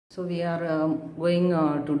So we are going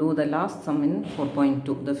to do the last sum in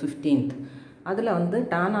 4.2, the 15th. Adula vandu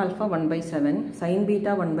tan alpha 1 by 7, sin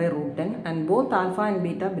beta 1 by root 10 and both alpha and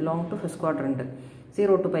beta belong to first quadrant.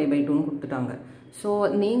 0 to pi by 2 nu kuduttaanga. So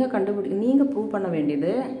neenga prove panna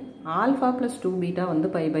vendiyது alpha plus 2 beta vandu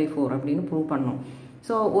pi by 4 அப்படினு prove பண்ணனும்.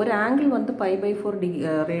 So ஒரு angle வந்து pi by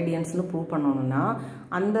 4 radians னு prove பண்ணனும்னா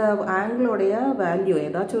அந்த angle உடைய value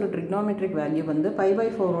ஏதாச்சும் ஒரு trigonometric value வந்து pi by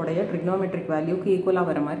 4 உடைய trigonometric value க்கு ஈக்குவலா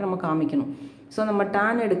வர மாதிரி நம்ம காமிக்கணும். So நம்ம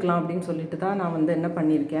tan எடுக்கலாம் அப்படினு சொல்லிட்டு தான் நான் வந்து என்ன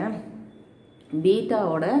பண்ணிருக்கேன், beta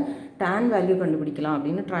ஓட tan value கண்டுபிடிக்கலாம்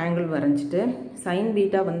அப்படினு triangle வரைஞ்சிட்டு sin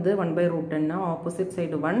beta வந்து 1 by root 10 னா opposite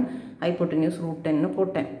side 1 hypotenuse root 10 னு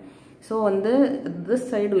போட்டேன். So this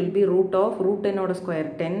side will be root of root 10 oda square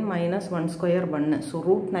 10 minus 1 square 1. So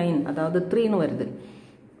root 9 அதாவது 3 னு வருது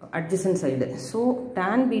adjacent side. So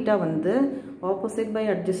tan beta வந்து opposite by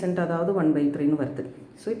adjacent அதாவது 1 by 3 னு வருது.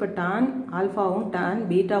 So இப்போ tan alpha வும் tan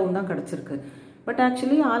beta வும் தான் கிடைச்சிருக்கு. But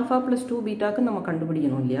actually alpha plus 2 beta க்கு நம்ம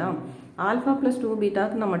கண்டுபிடிக்கணும் இல்லையா? Alpha plus 2 beta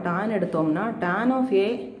க்கு நம்ம tan எடுத்தோம்னா tan of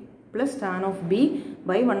A plus tan of B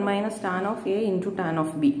by 1 minus tan of A into tan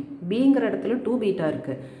of B. Bங்கிற இடத்துல 2 beta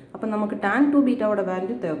இருக்கு. அப்ப நமக்கு tan 2 beta ஓட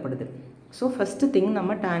வேல்யூ தேவைப்படுது. So first thing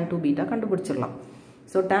நம்ம tan 2 beta கண்டுபிடிச்சிரலாம்.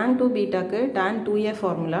 So tan 2 beta க்கு tan 2a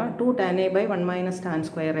formula 2 tan a by 1 minus tan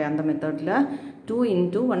square அந்த மெத்தட்ல 2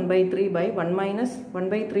 into 1 by 3 by 1 minus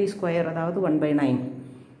 1 by 3 square அதாவது 1 by 9.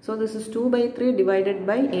 So this is 2 by 3 divided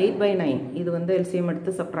by 8 by 9. இது வந்து LCM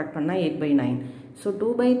எடுத்து subtract பண்ணா 8 by 9. So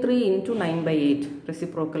 2 by 3 into 9 by 8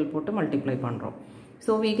 reciprocal போட்டு multiply பண்றோம்.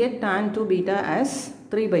 So we get tan 2 beta as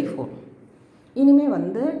 3 by 4. இனிமே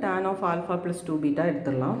வந்து tan of alpha plus 2 beta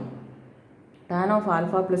எடுத்துடலாம். Tan of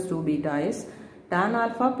alpha plus 2 beta is tan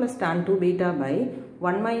alpha plus tan 2 beta by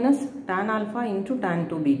 1 minus tan alpha into tan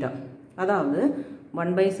 2 beta. அதாவது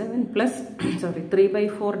 1 by 7 plus 3 by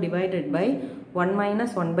 4 divided by 1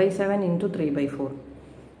 minus 1 by 7 into 3 by 4.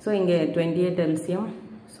 So இங்கே 28 LCM.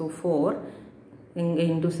 So 4 இங்கே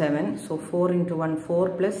into 7. So 4 into 1 4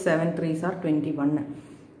 plus 7 3s are 21.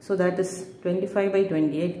 So that is 25 by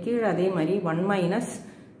 28. கீழ அதே மாதிரி 1 minus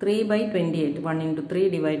 3 by 28. 1 into 3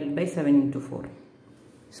 divided by 7 into 4.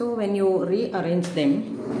 So when you rearrange them,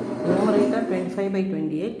 numerator 25 by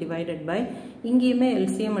 28 divided by இங்கேயுமே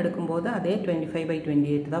LCM எடுக்கும்போது அதே 25 by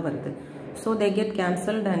 28 தான் வருது. So they get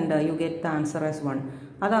cancelled and you get the answer as 1.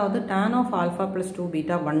 அதாவது tan of alpha plus 2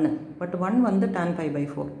 beta 1. But 1 வந்து tan pi by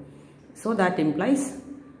 4. So that implies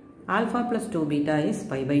alpha plus 2 beta is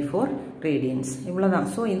pi by 4 radians. இவ்வளவுதான்.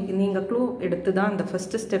 So நீங்க clue எடுத்து தான் இந்த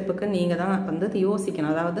first ஸ்டெப்புக்கு நீங்க தான் வந்து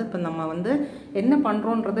யோசிக்கணும். அதாவது இப்போ நம்ம வந்து என்ன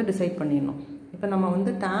பண்றோம்ன்றதை டிசைட் பண்ணிடணும். இப்போ நம்ம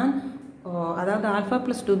வந்து tan அதாவது alpha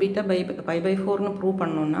plus 2 beta by pi by 4 னு ப்ரூவ்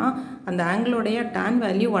பண்ணோம்னா அந்த ஆங்கிளோடைய tan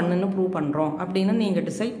வேல்யூ 1 னு ப்ரூவ் பண்றோம் அப்படின்னு நீங்க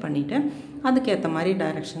டிசைட் பண்ணிட்டு அதுக்கு ஏத்த மாதிரி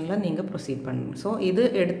டைரக்ஷன்ல நீங்க ப்ரோசீட் பண்ணணும். சோ இது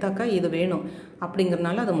எடுத்தாக்க இது வேணும்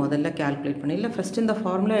அப்படிங்கறனால அது முதல்ல கால்குலேட் பண்ணி இல்ல ஃபர்ஸ்ட் இந்த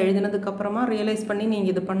ஃபார்முலா எழுதினதுக்கு அப்புறமா ரியலைஸ் பண்ணி நீங்க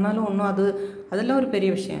இது பண்ணாலும் ஒண்ணும் அதெல்லாம் ஒரு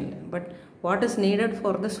பெரிய விஷயம் இல்ல. But what is needed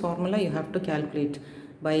for this formula you have to calculate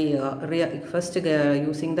by first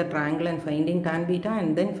using the triangle and finding tan beta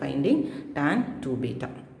and then finding tan 2 beta.